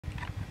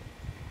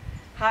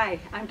Hi,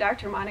 I'm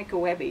Dr. Monica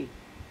Webby.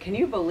 Can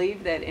you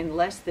believe that in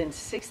less than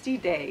 60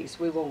 days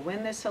we will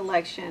win this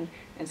election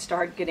and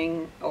start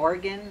getting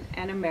Oregon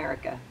and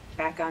America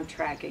back on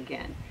track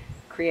again,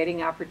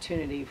 creating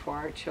opportunity for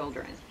our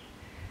children?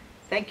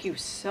 Thank you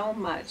so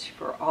much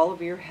for all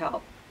of your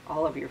help,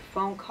 all of your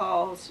phone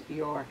calls,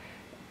 your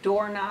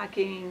door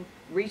knocking,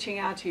 reaching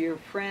out to your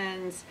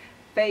friends,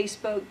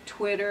 Facebook,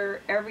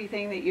 Twitter,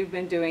 everything that you've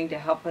been doing to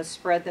help us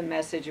spread the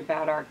message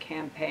about our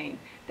campaign,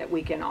 that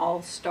we can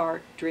all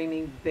start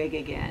dreaming big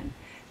again.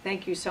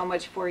 Thank you so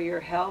much for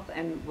your help,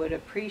 and would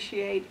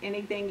appreciate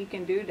anything you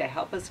can do to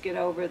help us get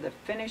over the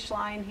finish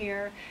line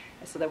here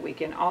so that we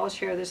can all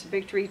share this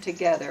victory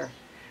together.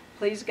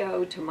 Please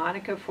go to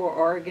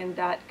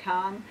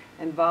monicafororegon.com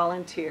and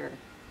volunteer.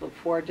 Look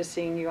forward to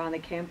seeing you on the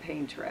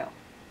campaign trail.